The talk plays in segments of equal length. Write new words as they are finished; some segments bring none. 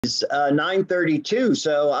It's 9:32,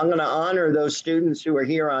 so I'm going to honor those students who are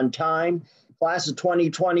here on time. Class of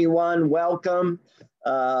 2021, welcome.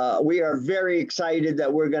 We are very excited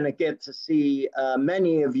that we're going to get to see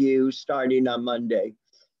many of you starting on Monday.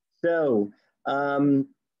 So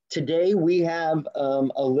today we have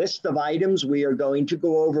a list of items we are going to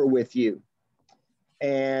go over with you.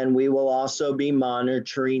 And we will also be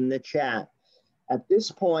monitoring the chat. At this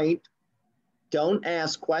point, don't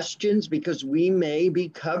ask questions because we may be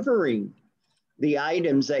covering the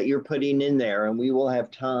items that you're putting in there, and we will have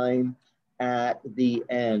time at the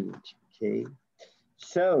end, okay?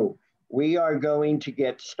 So we are going to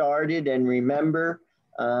get started, and remember,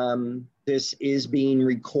 this is being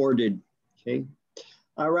recorded, okay?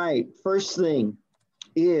 All right, first thing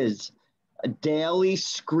is a daily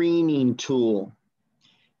screening tool.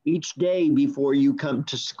 Each day before you come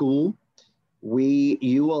to school,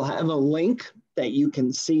 you will have a link that you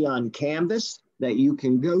can see on Canvas that you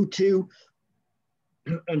can go to,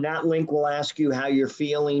 and that link will ask you how you're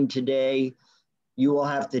feeling today. You will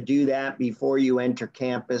have to do that before you enter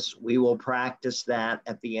campus. We will practice that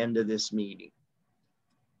at the end of this meeting.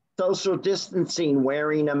 Social distancing,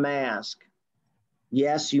 wearing a mask.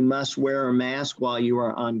 Yes, you must wear a mask while you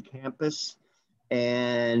are on campus,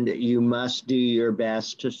 and you must do your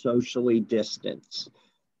best to socially distance.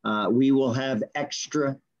 We will have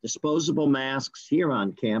extra disposable masks here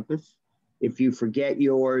on campus if you forget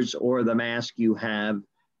yours or the mask you have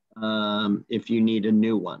if you need a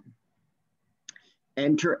new one.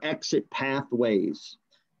 Enter-exit pathways.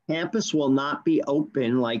 Campus will not be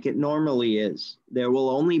open like it normally is. There will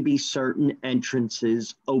only be certain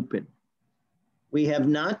entrances open. We have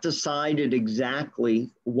not decided exactly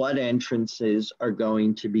what entrances are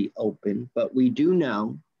going to be open, but we do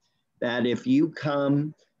know that if you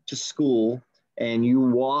come to school and you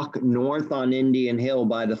walk north on Indian Hill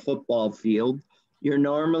by the football field, you're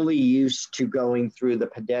normally used to going through the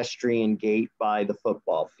pedestrian gate by the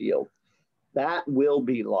football field. That will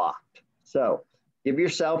be locked. So give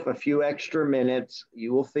yourself a few extra minutes.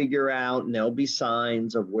 You will figure out, and there'll be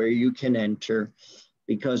signs of where you can enter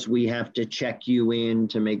because we have to check you in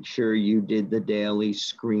to make sure you did the daily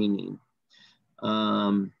screening.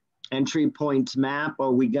 Entry points map,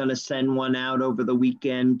 are we going to send one out over the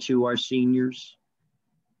weekend to our seniors?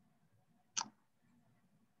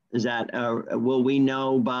 Is that, will we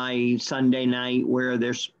know by Sunday night where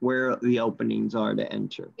the openings are to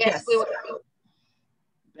enter? Yes, we will.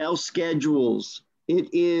 Bell schedules. It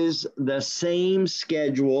is the same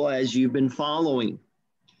schedule as you've been following.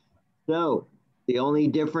 So the only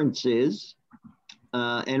difference is,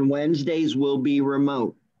 and Wednesdays will be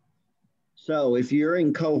remote. So if you're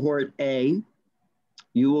in cohort A,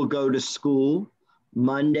 you will go to school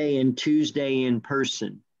Monday and Tuesday in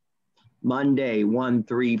person. Monday, 1,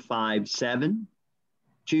 3, 5, 7.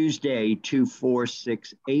 Tuesday, 2, 4,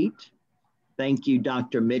 6, 8. Thank you,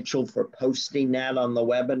 Dr. Mitchell, for posting that on the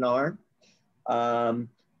webinar.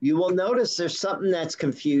 You will notice there's something that's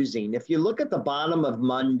confusing. If you look at the bottom of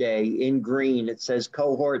Monday in green, it says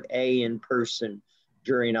cohort A in person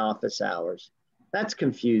during office hours. That's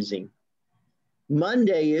confusing.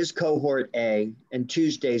 Monday is cohort A and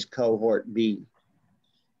Tuesday's cohort B.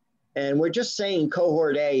 And we're just saying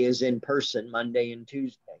cohort A is in person Monday and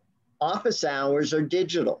Tuesday. Office hours are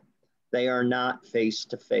digital. They are not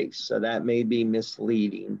face-to-face. So that may be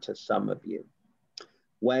misleading to some of you.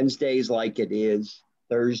 Wednesdays like it is,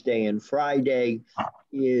 Thursday and Friday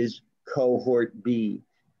is cohort B.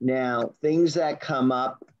 Now, things that come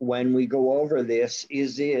up when we go over this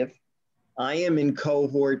is if I am in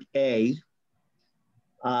cohort A,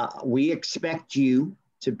 we expect you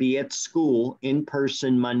to be at school in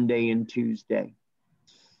person Monday and Tuesday.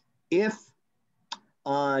 If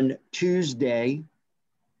on Tuesday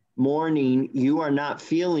morning you are not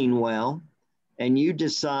feeling well and you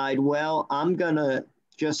decide, well, I'm gonna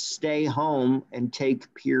just stay home and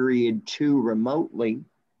take period 2 remotely,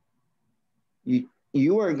 you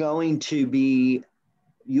will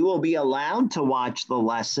be allowed to watch the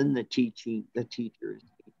lesson the teacher is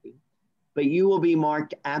teaching, but you will be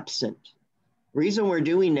marked absent. The reason we're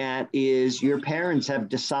doing that is your parents have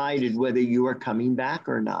decided whether you are coming back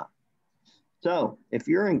or not. So if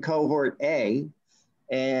you're in cohort A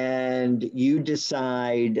and you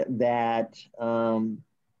decide that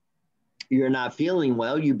you're not feeling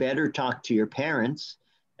well, you better talk to your parents.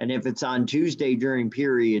 And if it's on Tuesday during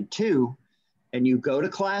period 2 and you go to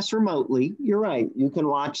class remotely, you're right, you can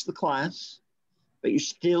watch the class, but you're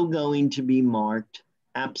still going to be marked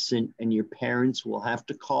absent, and your parents will have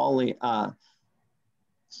to call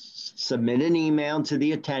submit an email to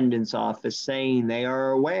the attendance office saying they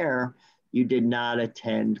are aware you did not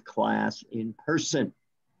attend class in person.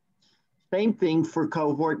 Same thing for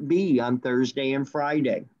cohort B on Thursday and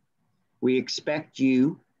Friday. We expect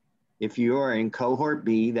you, if you are in cohort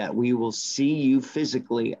B, that we will see you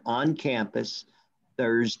physically on campus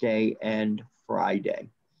Thursday and Friday.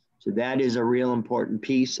 So that is a real important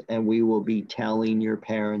piece, and we will be telling your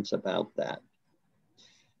parents about that.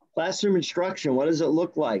 Classroom instruction, what does it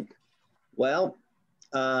look like? Well,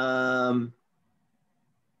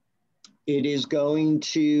 it is going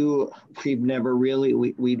to, we've never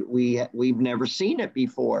seen it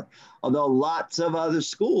before, although lots of other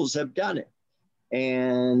schools have done it.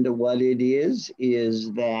 And what it is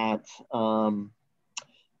that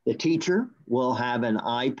the teacher will have an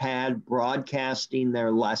iPad broadcasting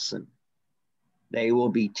their lesson. They will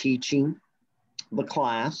be teaching the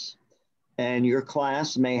class, and your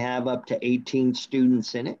class may have up to 18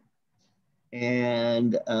 students in it.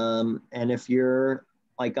 And if you're,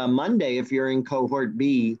 like on Monday, if you're in cohort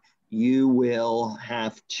B, you will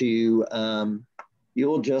have to,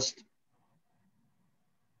 you'll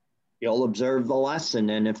observe the lesson,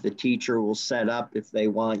 and if the teacher will set up if they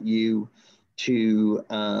want you to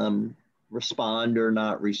respond or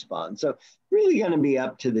not respond. So really going to be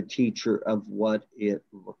up to the teacher of what it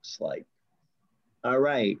looks like. All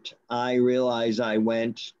right, I realize I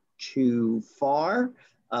went too far.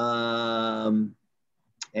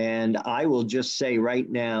 And I will just say right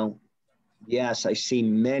now, yes, I see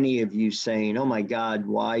many of you saying, oh my God,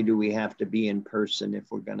 why do we have to be in person if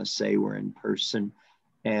we're going to say we're in person?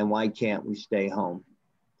 And why can't we stay home?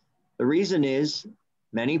 The reason is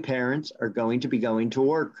many parents are going to be going to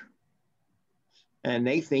work, and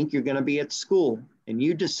they think you're going to be at school, and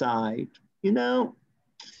you decide, you know,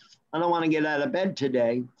 I don't want to get out of bed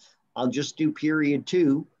today. I'll just do period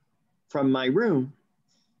 2 from my room.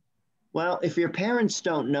 Well, if your parents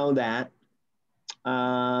don't know that,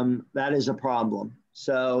 that is a problem.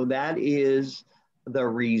 So that is the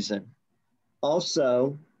reason.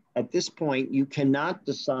 Also, at this point, you cannot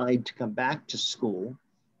decide to come back to school.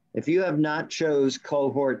 If you have not chose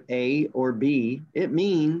cohort A or B, it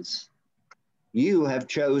means you have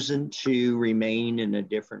chosen to remain in a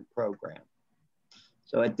different program.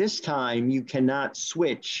 So at this time, you cannot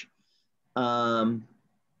switch from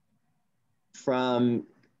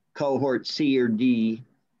cohort C or D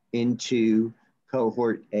into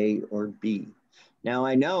cohort A or B. Now,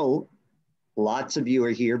 I know lots of you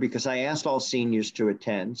are here because I asked all seniors to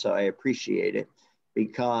attend, so I appreciate it,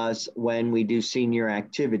 because when we do senior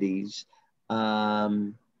activities,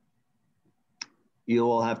 you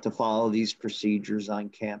will have to follow these procedures on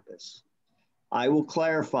campus. I will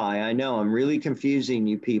clarify, I know I'm really confusing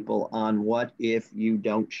you people on what if you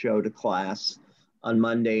don't show to class on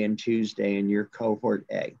Monday and Tuesday in your cohort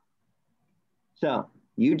A. So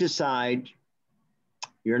you decide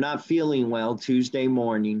you're not feeling well Tuesday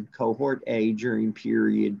morning, cohort A during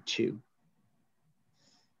period 2.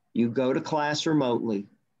 You go to class remotely.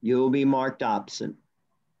 You will be marked absent.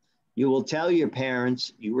 You will tell your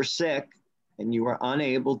parents you were sick and you were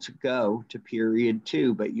unable to go to period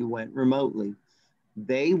 2, but you went remotely.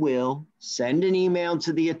 They will send an email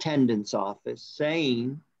to the attendance office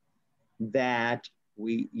saying that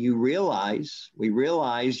we realize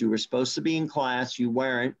you were supposed to be in class, you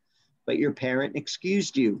weren't, but your parent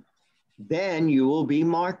excused you. Then you will be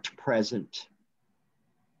marked present.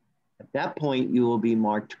 At that point, you will be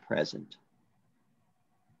marked present.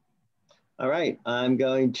 All right, I'm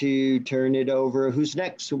going to turn it over. Who's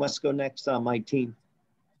next? Who must go next on my team?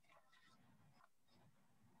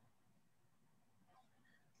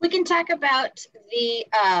 We can talk about the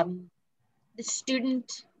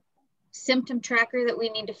student symptom tracker that we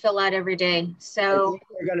need to fill out every day. So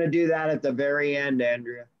we're going to do that at the very end,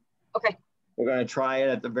 Andrea. Okay. We're going to try it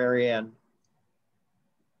at the very end.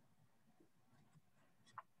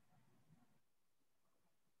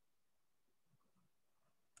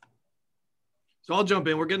 So I'll jump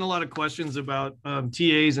in. We're getting a lot of questions about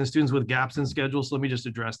TAs and students with gaps in schedule. So let me just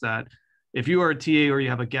address that. If you are a TA or you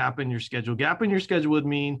have a gap in your schedule would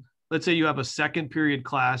mean, let's say you have a 2nd period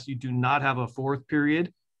class, you do not have a 4th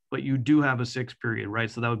period, but you do have a 6th period,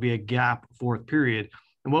 right? So that would be a gap 4th period.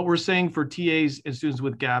 And what we're saying for TAs and students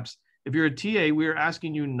with gaps, if you're a TA, we are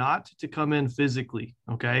asking you not to come in physically,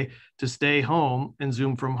 okay? To stay home and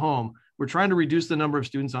Zoom from home. We're trying to reduce the number of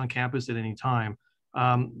students on campus at any time.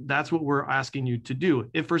 That's what we're asking you to do.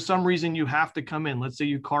 If for some reason you have to come in, let's say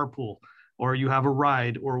you carpool or you have a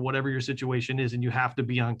ride or whatever your situation is and you have to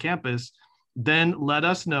be on campus, then let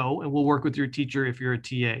us know and we'll work with your teacher if you're a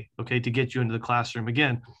TA, okay, to get you into the classroom.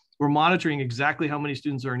 Again, we're monitoring exactly how many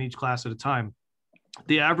students are in each class at a time.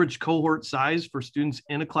 The average cohort size for students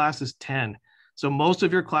in a class is 10. So most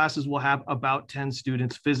of your classes will have about 10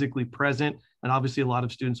 students physically present And obviously a lot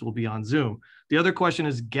of students will be on Zoom. The other question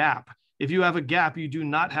is gap. If you have a gap, you do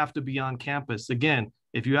not have to be on campus. Again,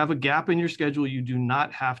 if you have a gap in your schedule, you do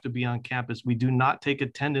not have to be on campus. We do not take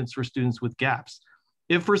attendance for students with gaps.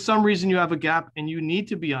 If for some reason you have a gap and you need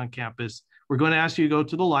to be on campus, we're going to ask you to go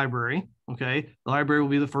to the library, okay? The library will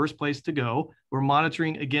be the first place to go. We're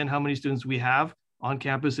monitoring, again, how many students we have on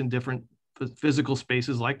campus in different physical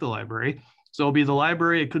spaces like the library. So it'll be the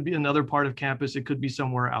library, it could be another part of campus, it could be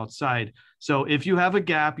somewhere outside. So if you have a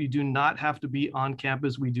gap, you do not have to be on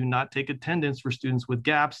campus. We do not take attendance for students with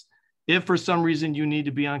gaps. If for some reason you need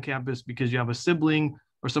to be on campus because you have a sibling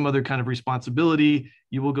or some other kind of responsibility,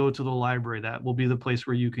 you will go to the library. That will be the place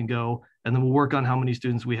where you can go, and then we'll work on how many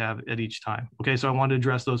students we have at each time. Okay, so I wanted to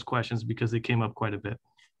address those questions because they came up quite a bit.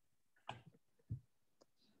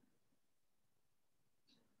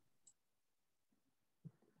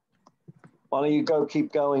 Why don't you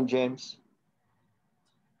keep going, James?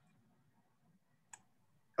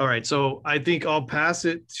 All right, so I think I'll pass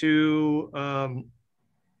it to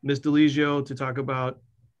Ms. DeLigio to talk about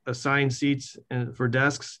assigned seats for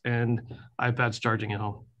desks and iPads charging at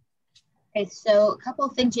home. Okay, so a couple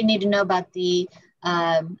of things you need to know about the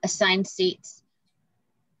assigned seats.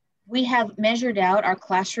 We have measured out our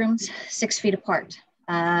classrooms 6 feet apart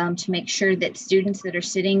to make sure that students that are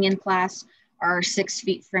sitting in class are 6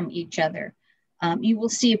 feet from each other. You will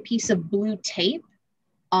see a piece of blue tape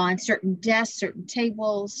on certain desks, certain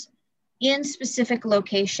tables, in specific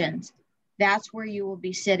locations. That's where you will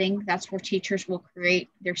be sitting. That's where teachers will create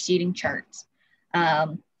their seating charts.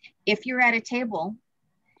 If you're at a table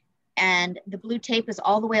and the blue tape is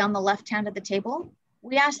all the way on the left hand of the table,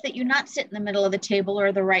 we ask that you not sit in the middle of the table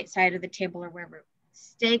or the right side of the table or wherever.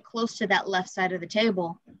 Stay close to that left side of the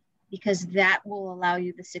table because that will allow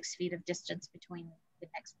you the 6 feet of distance between the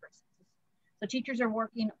next person. So teachers are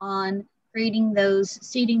working on creating those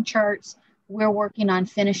seating charts. We're working on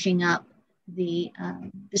finishing up the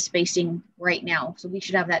spacing right now. So we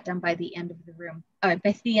should have that done by the end of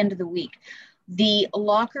the week. The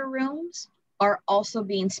locker rooms are also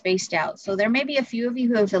being spaced out. So there may be a few of you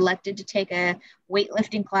who have elected to take a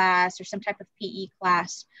weightlifting class or some type of PE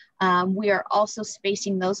class. We are also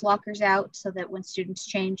spacing those lockers out so that when students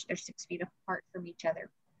change, they're 6 feet apart from each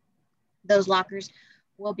other. Those lockers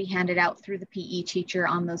will be handed out through the PE teacher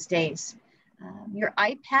on those days. Your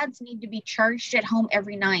iPads need to be charged at home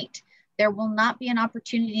every night. There will not be an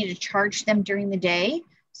opportunity to charge them during the day.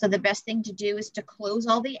 So the best thing to do is to close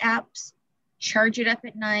all the apps, charge it up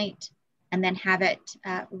at night, and then have it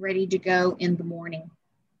ready to go in the morning.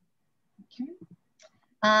 Okay.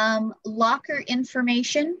 Locker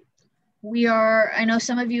information. I know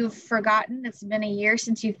some of you have forgotten, it's been a year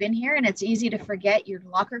since you've been here and it's easy to forget your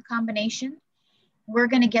locker combination. We're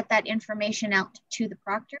going to get that information out to the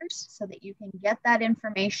proctors so that you can get that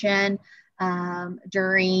information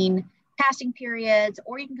during passing periods,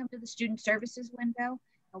 or you can come to the student services window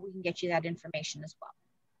and we can get you that information as well.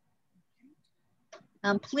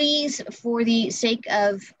 Please, for the sake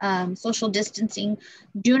of social distancing,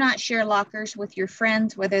 do not share lockers with your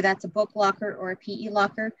friends, whether that's a book locker or a PE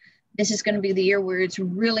locker. This is going to be the year where it's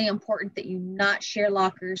really important that you not share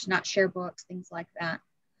lockers, not share books, things like that.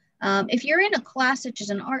 If you're in a class such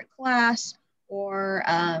as an art class or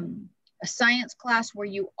a science class where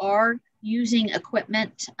you are using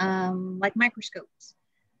equipment like microscopes,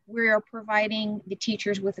 we are providing the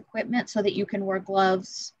teachers with equipment so that you can wear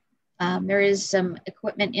gloves. There is some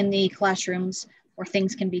equipment in the classrooms where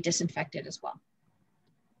things can be disinfected as well.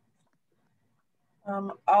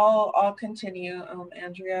 I'll continue,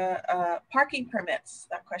 Andrea. Parking permits,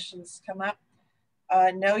 that question's come up.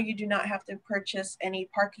 No, you do not have to purchase any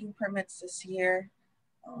parking permits this year.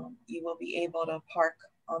 You will be able to park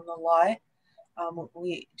on the lot.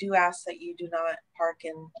 We do ask that you do not park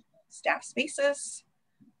in staff spaces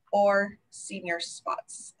or senior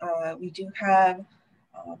spots. We do have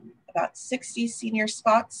about 60 senior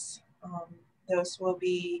spots. Those will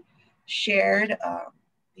be shared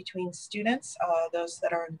between students. Those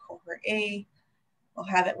that are in cohort A will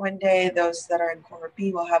have it one day. Those that are in cohort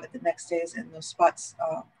B will have it the next days. And those spots,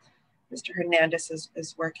 Mr. Hernandez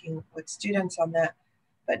is working with students on that.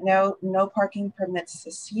 But no parking permits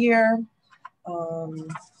this year.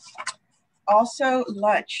 Also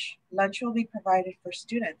lunch. Lunch will be provided for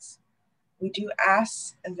students. We do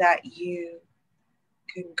ask that you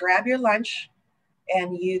can grab your lunch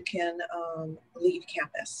and you can leave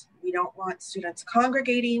campus. We don't want students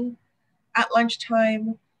congregating at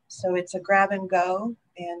lunchtime, so it's a grab and go,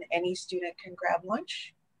 and any student can grab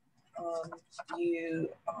lunch.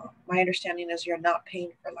 My understanding is you're not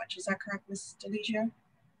paying for lunch. Is that correct, Ms. DeLigio?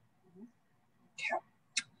 Okay.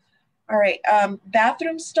 All right,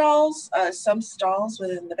 bathroom stalls. Some stalls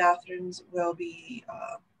within the bathrooms will be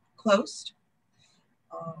closed.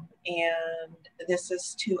 And this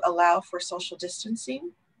is to allow for social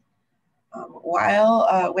distancing.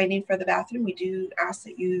 While waiting for the bathroom, we do ask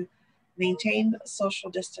that you maintain social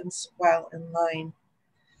distance while in line.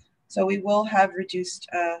 So we will have reduced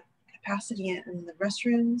capacity in the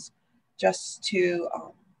restrooms just to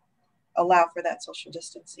allow for that social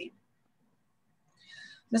distancing.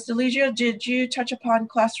 Ms. DeLigio, did you touch upon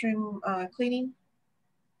classroom cleaning?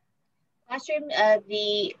 Classroom,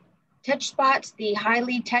 the touch spots, the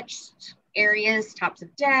highly touched areas, tops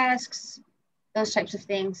of desks, those types of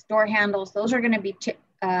things, door handles, those are going to be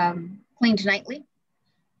cleaned nightly.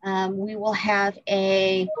 We will have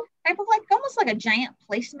a type of almost like a giant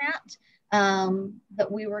placemat that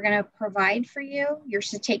we were going to provide for you. You're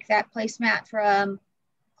to take that placemat from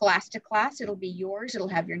class to class. It'll be yours. It'll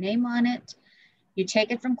have your name on it. You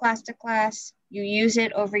take it from class to class. You use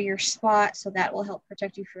it over your spot, so that will help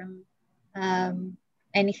protect you from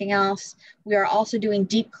anything else. We are also doing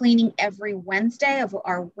deep cleaning every Wednesday of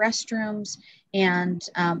our restrooms and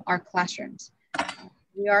our classrooms.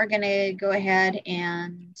 We are going to go ahead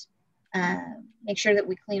and make sure that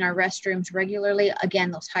we clean our restrooms regularly.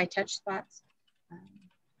 Again, those high touch spots.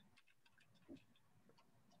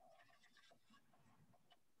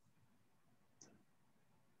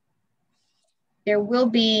 There will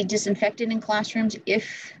be disinfectant in classrooms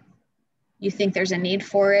if you think there's a need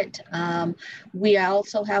for it. We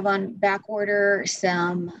also have on back order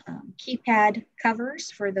some keypad covers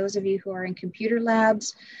for those of you who are in computer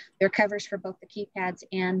labs. They're covers for both the keypads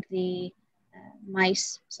and the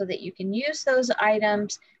mice so that you can use those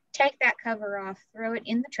items, take that cover off, throw it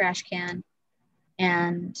in the trash can,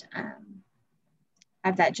 and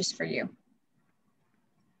have that just for you.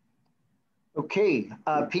 Okay,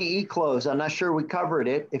 PE clothes. I'm not sure we covered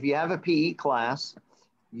it. If you have a PE class,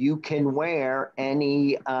 you can wear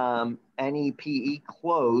any PE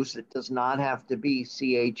clothes. It does not have to be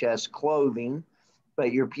CHS clothing,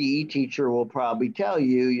 but your PE teacher will probably tell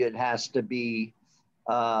you it has to be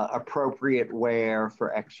appropriate wear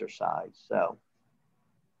for exercise. So,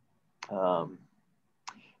 all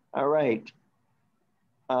right.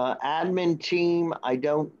 Admin team,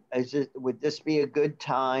 would this be a good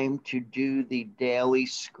time to do the daily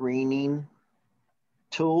screening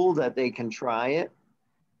tool that they can try it?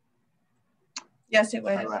 Yes, it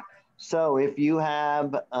would. Right. So if you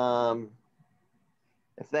have,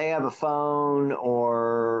 if they have a phone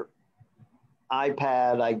or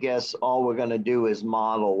iPad, I guess all we're going to do is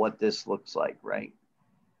model what this looks like, right?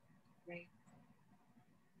 Right.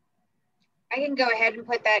 I can go ahead and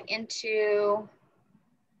put that into,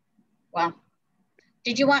 well,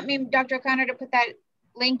 did you want me, Dr. O'Connor, to put that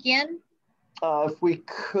link in? If we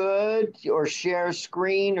could, or share a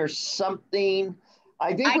screen or something.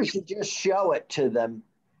 I think we should just show it to them.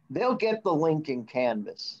 They'll get the link in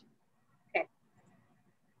Canvas. Okay.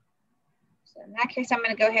 So in that case, I'm going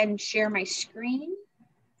to go ahead and share my screen.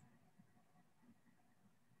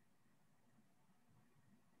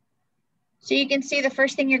 So you can see the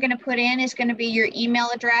first thing you're going to put in is going to be your email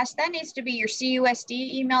address. That needs to be your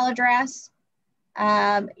CUSD email address.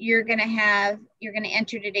 You're going to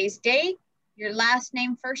enter today's date, your last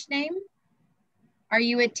name, first name. Are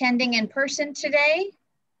you attending in person today?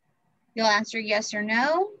 You'll answer yes or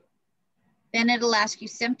no. Then it'll ask you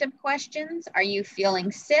symptom questions. Are you feeling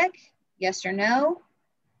sick? Yes or no.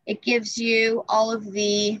 It gives you all of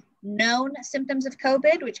the known symptoms of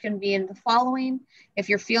COVID, which can be in the following. If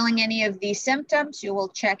you're feeling any of these symptoms, you will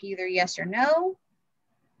check either yes or no.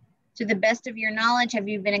 To the best of your knowledge, have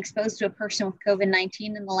you been exposed to a person with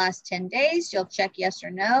COVID-19 in the last 10 days? You'll check yes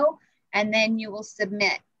or no, and then you will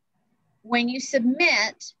submit. When you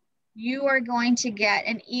submit, you are going to get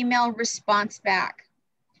an email response back.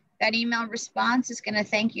 That email response is going to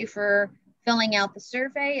thank you for filling out the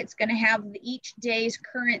survey. It's going to have each day's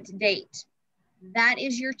current date. That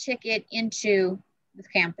is your ticket into the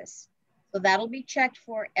campus. So that'll be checked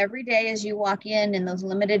for every day as you walk in those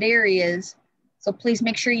limited areas. So please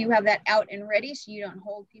make sure you have that out and ready so you don't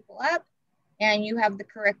hold people up and you have the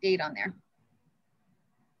correct date on there.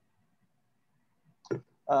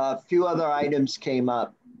 A few other items came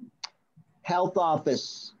up. Health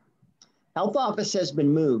office. Health office has been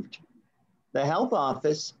moved. The health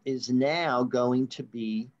office is now going to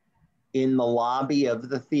be in the lobby of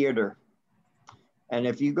the theater. And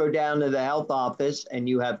if you go down to the health office and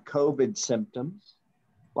you have COVID symptoms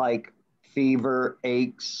like fever,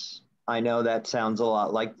 aches, I know that sounds a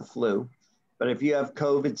lot like the flu, but if you have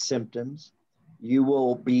COVID symptoms, you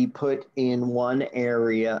will be put in one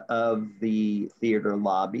area of the theater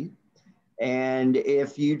lobby. And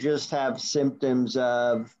if you just have symptoms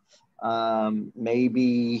of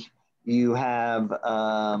maybe you have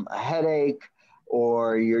a headache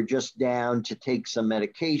or you're just down to take some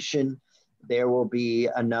medication, there will be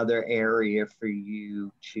another area for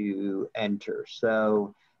you to enter.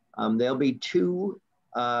 So there'll be two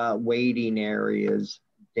waiting areas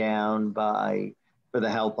down for the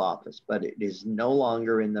health office, but it is no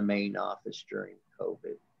longer in the main office during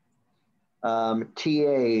COVID.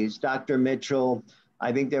 TAs, Dr. Mitchell,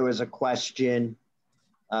 I think there was a question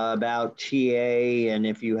about TA and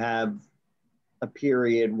if you have a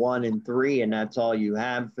period 1 and 3 and that's all you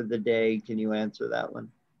have for the day. Can you answer that one?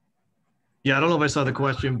 Yeah, I don't know if I saw the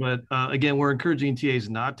question, but again, we're encouraging TAs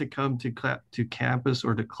not to come to campus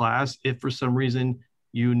or to class. If for some reason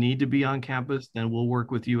you need to be on campus, then we'll work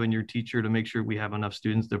with you and your teacher to make sure we have enough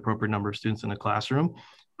students, the appropriate number of students in the classroom.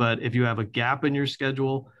 But if you have a gap in your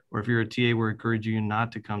schedule, or if you're a TA, we're encouraging you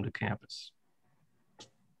not to come to campus.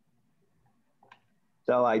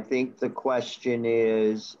 So I think the question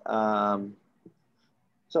is, so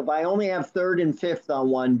if I only have 3rd and 5th on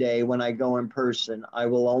one day when I go in person, I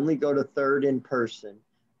will only go to 3rd in person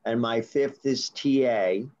and my 5th is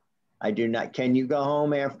TA. I do not, can you go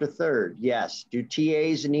home after 3rd? Yes. Do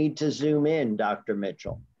TAs need to Zoom in, Dr.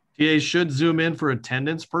 Mitchell? TAs should Zoom in for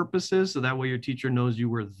attendance purposes, so that way your teacher knows you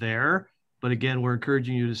were there. But again, we're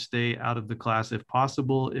encouraging you to stay out of the class if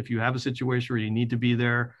possible. If you have a situation where you need to be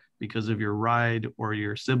there because of your ride or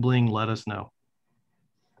your sibling, let us know.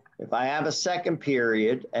 If I have a 2nd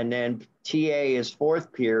period and then TA is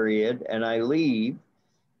 4th period and I leave,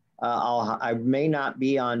 I may not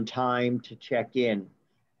be on time to check in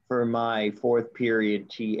for my 4th period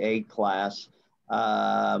TA class.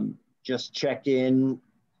 Just check in.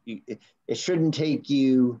 It shouldn't take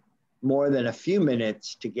you more than a few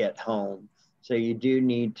minutes to get home. So you do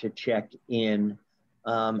need to check in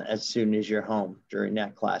as soon as you're home during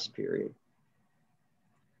that class period.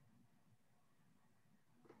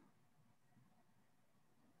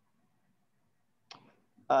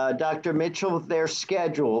 Dr. Mitchell, their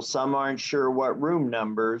schedule, some aren't sure what room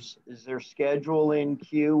numbers. Is their schedule in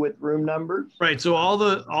queue with room numbers? Right, so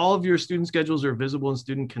all of your student schedules are visible in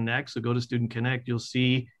Student Connect. So go to Student Connect, you'll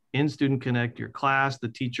see in Student Connect your class, the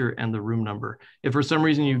teacher, and the room number. If for some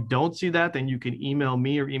reason you don't see that, then you can email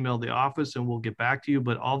me or email the office and we'll get back to you,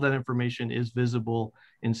 but all that information is visible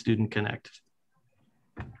in Student Connect.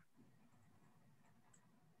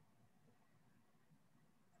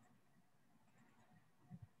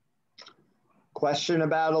 Question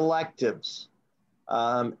about electives.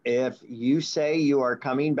 If you say you are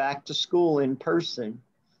coming back to school in person,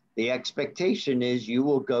 the expectation is you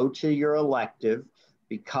will go to your elective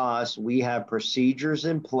because we have procedures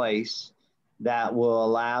in place that will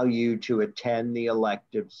allow you to attend the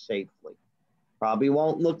elective safely. Probably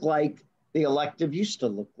won't look like the elective used to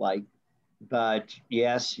look like, but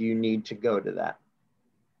yes, you need to go to that.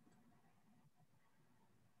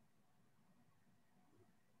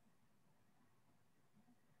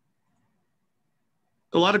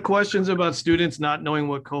 A lot of questions about students not knowing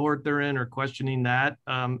what cohort they're in or questioning that.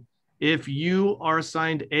 If you are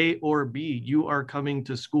assigned A or B, you are coming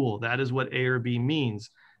to school. That is what A or B means.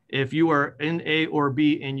 If you are in A or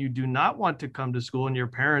B and you do not want to come to school and your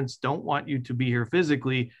parents don't want you to be here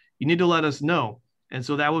physically, you need to let us know. And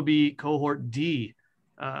so that would be cohort D.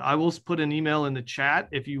 I will put an email in the chat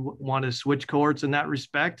if you want to switch cohorts in that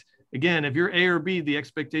respect. Again, if you're A or B, the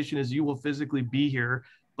expectation is you will physically be here.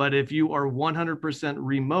 But if you are 100%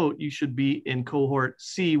 remote, you should be in cohort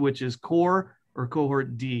C, which is core, or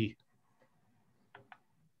cohort D.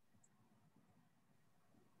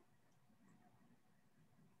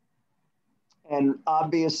 And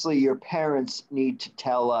obviously your parents need to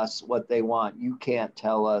tell us what they want. You can't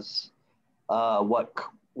tell us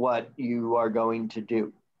what you are going to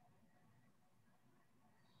do.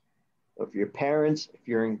 If your parents, if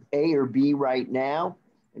you're in A or B right now,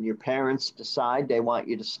 and your parents decide they want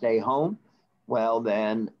you to stay home, well,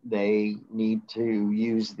 then they need to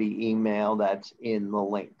use the email that's in the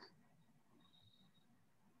link.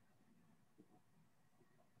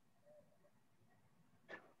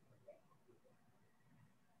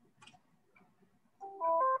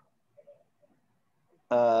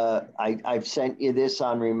 I've sent you this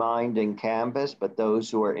on Remind and Canvas, but those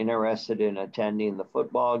who are interested in attending the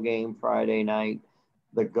football game Friday night,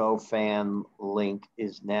 the GoFan link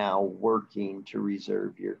is now working to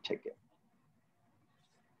reserve your ticket.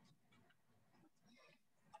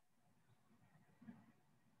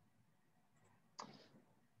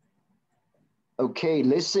 Okay,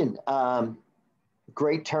 listen,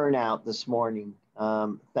 great turnout this morning.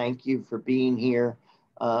 Thank you for being here.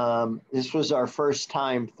 This was our first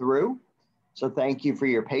time through. So thank you for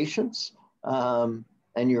your patience and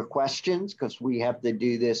your questions, because we have to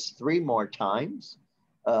do this 3 more times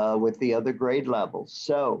with the other grade levels.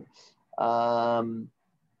 So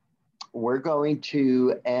we're going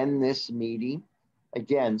to end this meeting.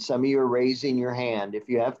 Again, some of you are raising your hand. If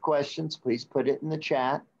you have questions, please put it in the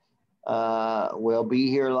chat. We'll be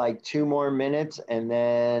here like 2 more minutes, and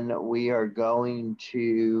then we are going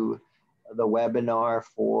to the webinar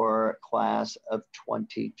for class of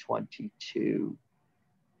 2022.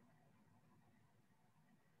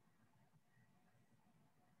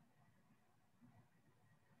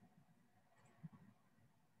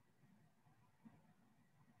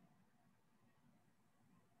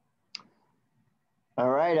 All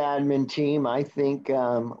right, admin team, I think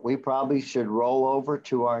we probably should roll over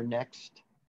to our next